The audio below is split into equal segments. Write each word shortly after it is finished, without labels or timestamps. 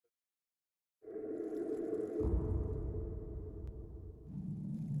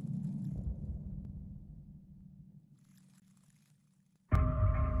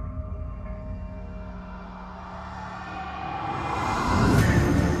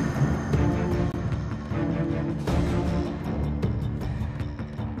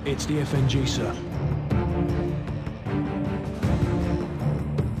It's the FNG, sir.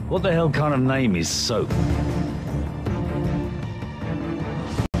 What the hell kind of name is Soap?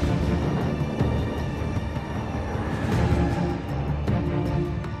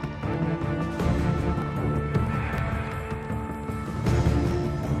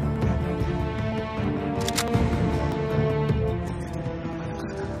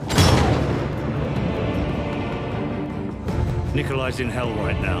 Nikolai's in hell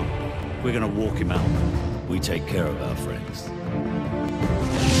right now. We're gonna walk him out. We take care of our friends.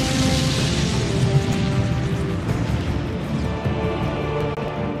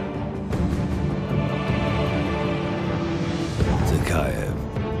 Zakayev.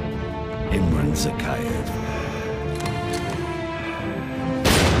 Imran Zakayev.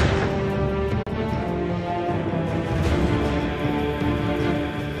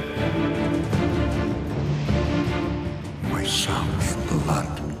 My son's blood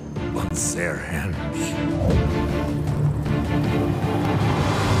on their hands.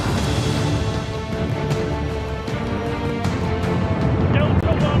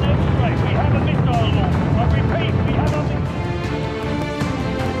 Delta 1 X-ray, we have a missile launch. I repeat, we have a missile.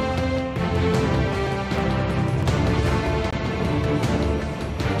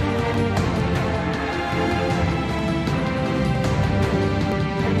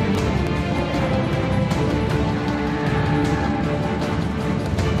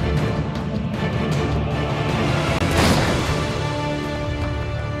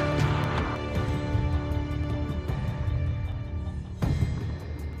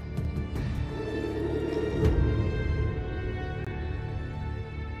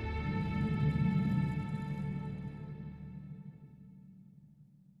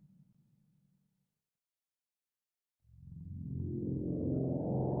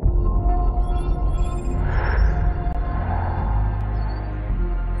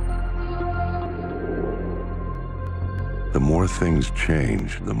 The more things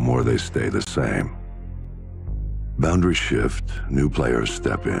change, the more they stay the same. Boundaries shift, new players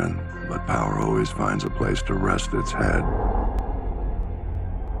step in, but power always finds a place to rest its head.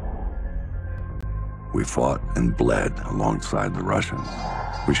 We fought and bled alongside the Russians.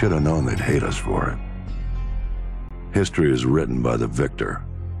 We should have known they'd hate us for it. History is written by the victor,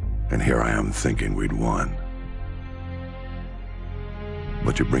 and here I am thinking we'd won.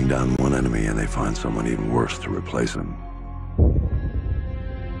 But you bring down one enemy and they find someone even worse to replace him.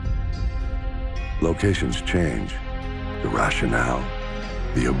 Locations change, the rationale,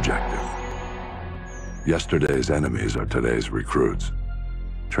 the objective. Yesterday's enemies are today's recruits.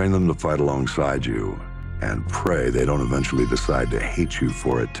 Train them to fight alongside you, and pray they don't eventually decide to hate you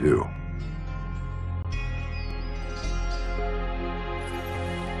for it too.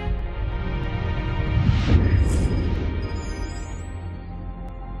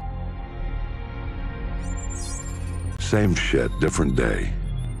 Same shit, different day.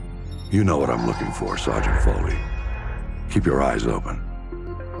 You know what I'm looking for, Sergeant Foley. Keep your eyes open.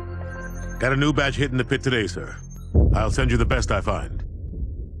 Got a new batch hit in the pit today, sir. I'll send you the best I find.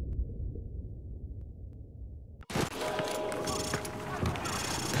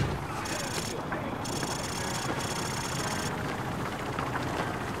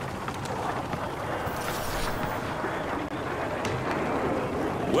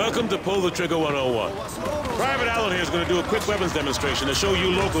 Welcome to Pull the Trigger 101. Private Allen here is going to do a quick weapons demonstration to show you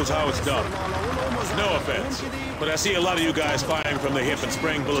locals how it's done. No offense, but I see a lot of you guys firing from the hip and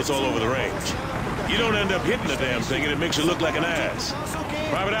spraying bullets all over the range. You don't end up hitting the damn thing and it makes you look like an ass.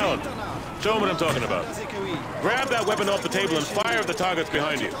 Private Allen, show them what I'm talking about. Grab that weapon off the table and fire at the targets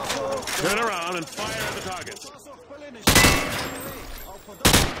behind you. Turn around and fire at the targets.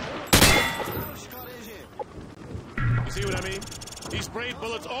 You see what I mean? He sprayed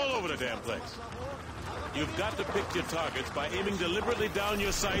bullets all over the damn place. You've got to pick your targets by aiming deliberately down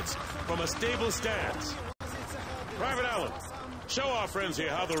your sights from a stable stance. Private Allen, show our friends here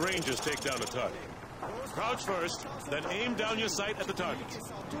how the Rangers take down a target. Crouch first, then aim down your sight at the target.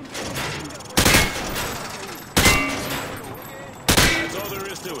 That's all there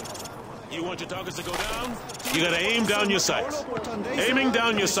is to it. You want your targets to go down? You gotta aim down your sights. Aiming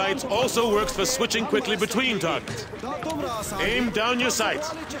down your sights also works for switching quickly between targets. Aim down your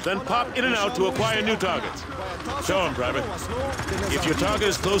sights, then pop in and out to acquire new targets. Show them, Private. If your target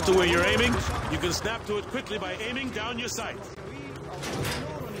is close to where you're aiming, you can snap to it quickly by aiming down your sights.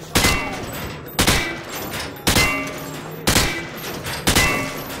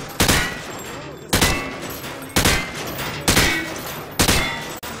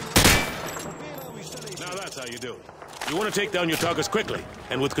 Now that's how you do it. You want to take down your targets quickly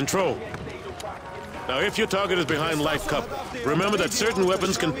and with control. Now, if your target is behind light cover, remember that certain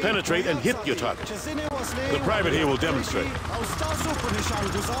weapons can penetrate and hit your target. The private here will demonstrate.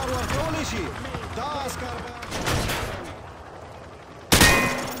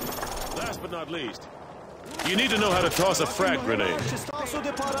 Last but not least, you need to know how to toss a frag grenade.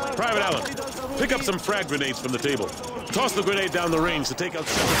 Private Allen, pick up some frag grenades from the table. Toss the grenade down the range to take out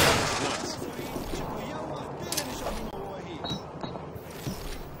several targets at once.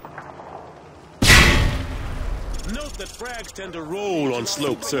 Note that frags tend to roll on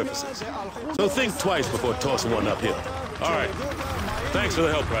sloped surfaces, so think twice before tossing one uphill. All right. Thanks for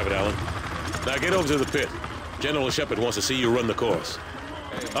the help, Private Allen. Now get over to the pit. General Shepard wants to see you run the course.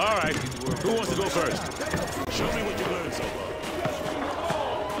 All right. Who wants to go first? Show me what you learned so far.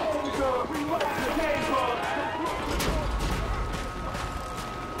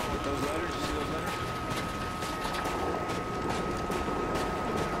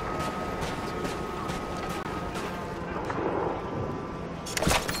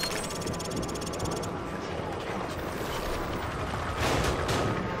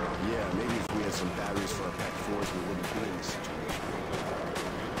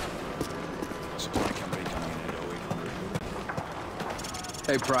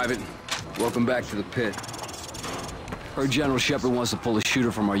 Hey, Private. Welcome back to the pit. Heard General Shepard wants to pull a shooter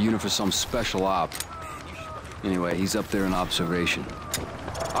from our unit for some special op. Anyway, he's up there in observation.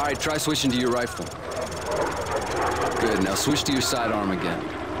 All right, try switching to your rifle. Good, now switch to your sidearm again.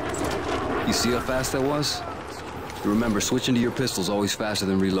 You see how fast that was? Remember, switching to your pistol's always faster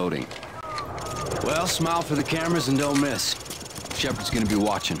than reloading. Well, smile for the cameras and don't miss. Shepard's gonna be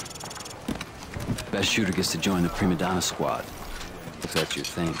watching. Best shooter gets to join the Prima Donna squad. If that's your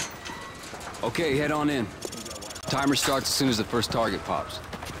thing. Okay, head on in. Timer starts as soon as the first target pops.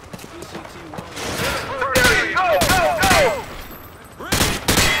 Go, go, go!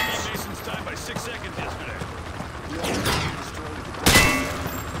 Jason's time by 6 seconds yesterday.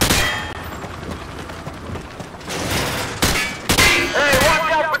 Hey,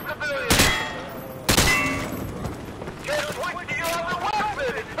 watch out for civilians! Just switch to your other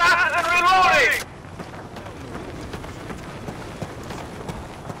weapon! It's faster than reloading!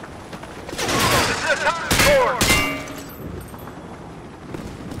 This is a time score!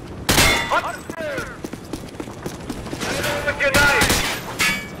 Upstairs! With your knife!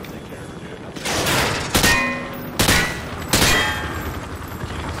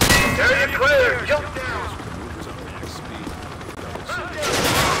 Area clear! Jump down!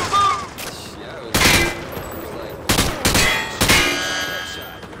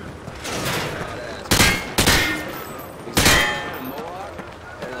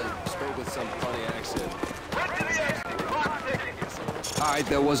 Alright,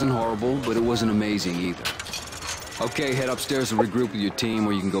 that wasn't horrible, but it wasn't amazing either. Okay, head upstairs and regroup with your team,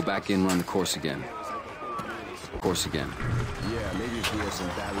 or you can go back in and run the course again. Yeah, maybe if we had some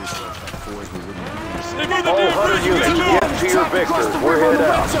batteries for our fours, we wouldn't do this. All 100 units, get to your victor. We're headed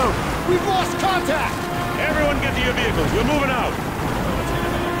out. We've lost contact! Everyone get to your vehicles. We're moving out.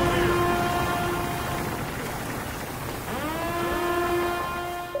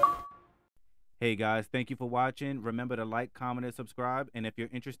 Hey guys, thank you for watching. Remember to like, comment, and subscribe. And if you're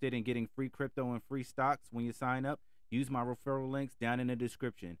interested in getting free crypto and free stocks when you sign up, use my referral links down in the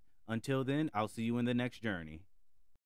description. Until then, I'll see you in the next journey.